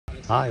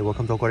Hi,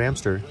 welcome to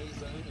AwkwardHamster.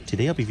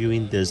 Today I'll be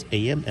viewing this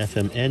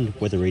AM/FM/N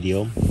weather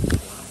radio.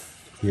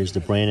 Here's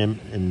the brand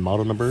and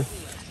model number.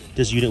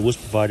 This unit was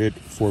provided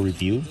for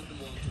review.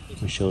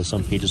 Let me show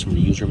some pages from the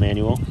user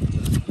manual.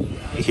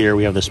 Here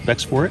we have the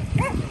specs for it.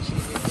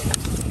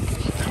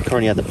 I'm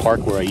currently at the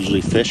park where I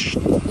usually fish.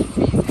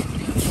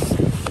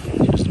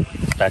 Just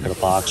back of the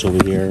box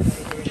over here.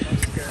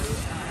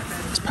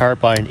 It's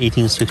powered by an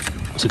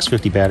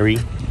 18650 battery.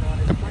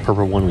 The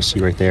purple one we see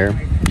right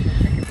there.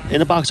 In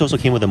the box also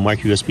came with a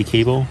micro USB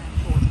cable,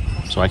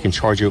 so I can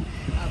charge it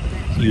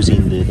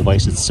using the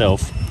device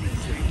itself.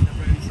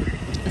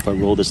 If I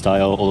roll this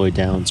dial all the way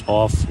down, it's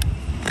off.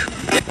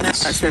 That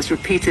says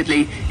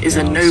repeatedly is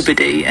a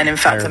nobody, and in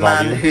fact a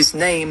man volume. Whose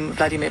name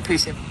Vladimir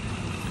Putin.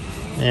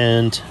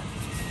 And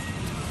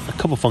a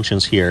couple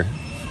functions here.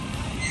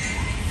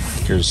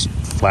 There's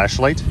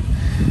flashlight.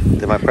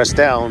 Then if I press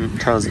down,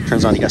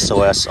 turns on the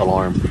SOS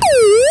alarm. Just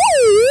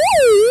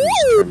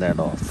turn that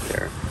off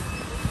there.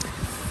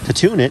 To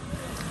tune it,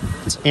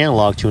 it's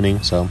analog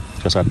tuning, so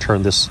just I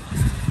turn this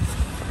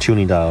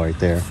tuning dial right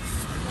there.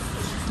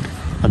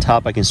 On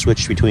top, I can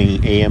switch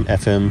between AM,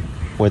 FM,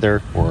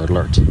 weather, or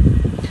alert.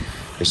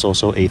 There's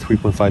also a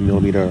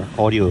 3.5mm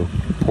audio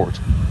port.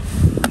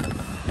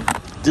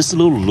 This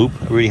little loop,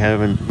 I really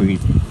haven't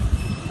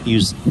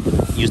used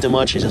it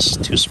much. It's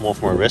just too small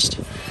for my wrist.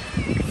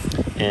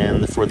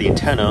 And for the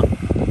antenna,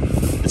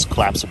 it's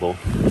collapsible.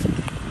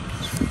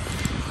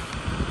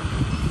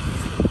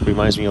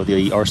 Reminds me of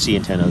the RC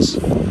antennas.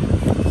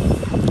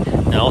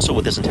 Now also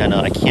with this antenna,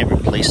 I can't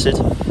replace it,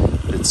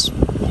 but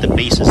the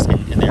base is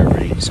in there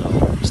already, so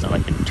it's not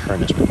like I can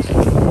turn this or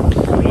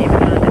anything. He even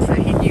learned it, so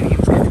he knew he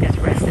was going to get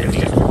arrested. It was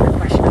just a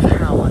question of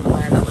how and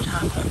where that would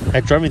happen.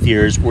 At driving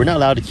theaters, we're not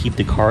allowed to keep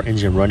the car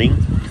engine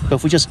running, but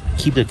if we just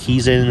keep the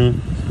keys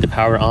in, the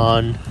power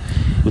on,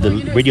 with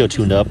the radio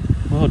tuned up,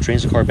 well, it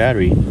drains the car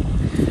battery.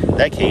 In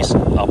that case,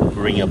 I'll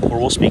bring a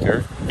portable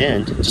speaker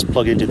and just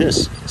plug it into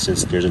this,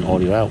 since there's an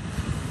audio out.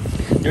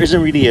 There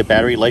isn't really a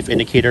battery life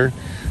indicator.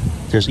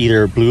 There's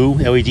either blue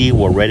LED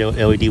or red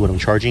LED when I'm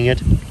charging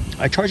it.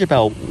 I charge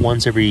about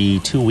once every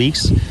 2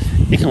 weeks.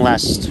 It can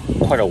last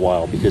quite a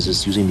while because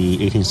it's using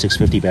the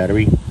 18650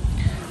 battery.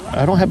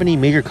 I don't have any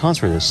major cons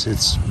for this.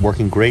 It's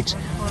working great.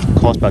 It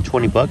costs about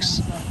 20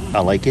 bucks. I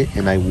like it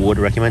and I would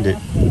recommend it.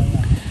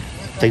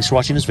 Thanks for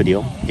watching this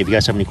video. If you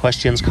guys have any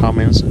questions,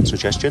 comments, and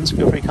suggestions,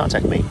 feel free to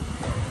contact me.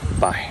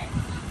 Bye.